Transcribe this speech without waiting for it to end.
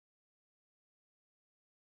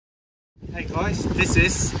Hey guys, this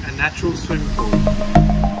is a natural swimming pool.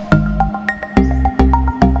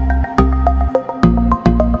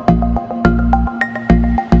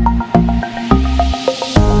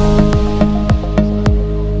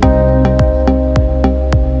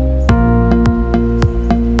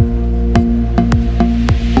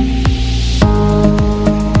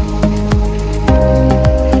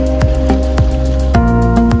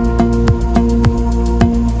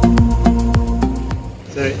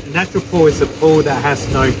 Natural pool is a pool that has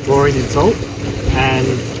no chlorine and salt, and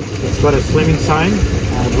it's got a swimming zone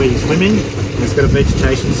where you're swimming, and it's got a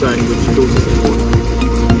vegetation zone which cools the water.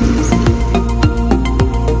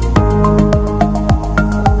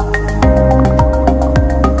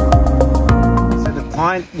 So the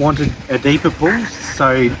client wanted a deeper pool,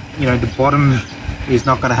 so the bottom is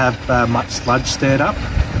not going to have much sludge stirred up,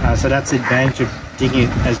 so that's the advantage of digging it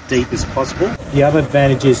as deep as possible. The other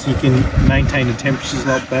advantage is you can maintain the temperatures a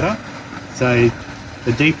lot better. So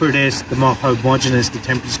the deeper it is, the more homogeneous the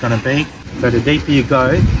temperature is going to be. So the deeper you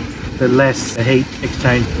go, the less the heat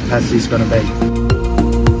exchange capacity is going to be.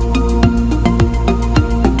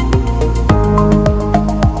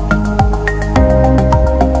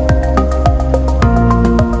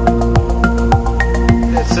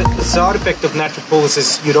 The side effect of natural pools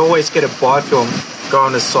is you'd always get a biofilm go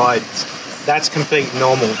on the sides. That's completely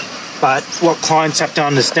normal. But what clients have to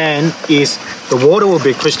understand is the water will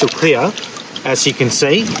be crystal clear, as you can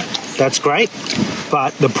see. That's great.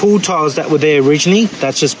 But the pool tiles that were there originally,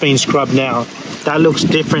 that's just been scrubbed now. That looks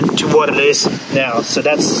different to what it is now. So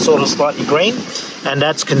that's sort of slightly green, and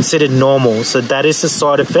that's considered normal. So that is a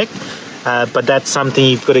side effect, but that's something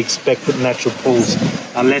you've got to expect with natural pools,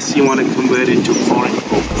 unless you want to convert it into a chlorine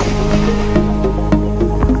pool.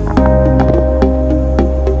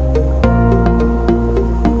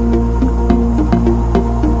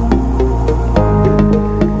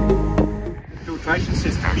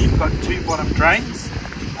 System. You've got two bottom drains,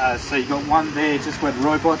 so you've got one there just where the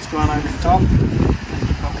robot's gone over the top, and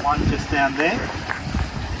you've got one just down there.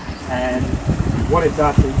 And what it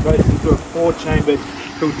does is it goes into a 4-chambered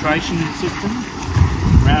filtration system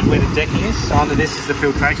around where the decking is. So under this is the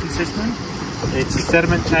filtration system. It's a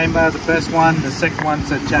sediment chamber, the first one. The second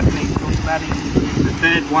one's a Japanese filter matting. The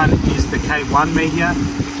third one is the K1 media,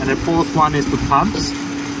 and the fourth one is the pumps.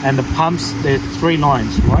 And the pumps, there's 3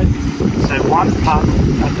 lines, right? So one pump,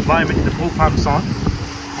 at the moment the pool pump's on,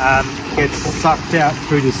 gets sucked out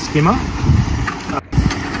through the skimmer.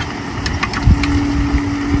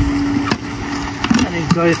 And it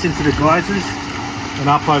goes into the geysers and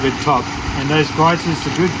up over the top. And those geysers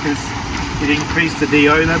are good because it increases the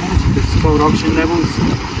DO levels, the solid oxygen levels.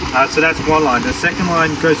 So that's one line. The second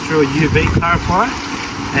line goes through a UV clarifier,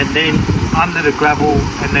 and then under the gravel,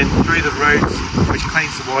 and then through the roots, which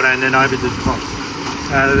cleans the water, and then over the top.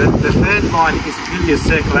 The third line is purely a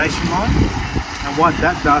circulation line, and what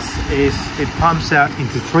that does is it pumps out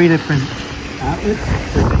into 3 different outlets.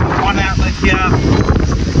 So you've got one outlet here,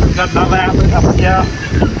 you've got another outlet up here,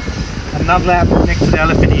 another outlet next to the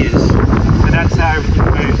elephant ears. So that's how everything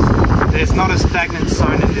moves. There's not a stagnant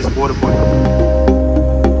zone in this water body.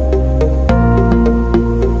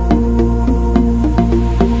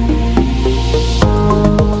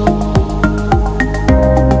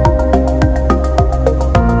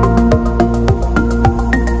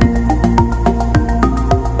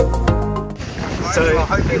 So I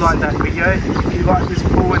hope you like that video. If you like this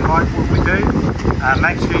pool and like what we do,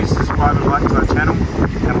 make sure you subscribe and like to our channel,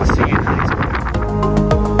 and we'll see you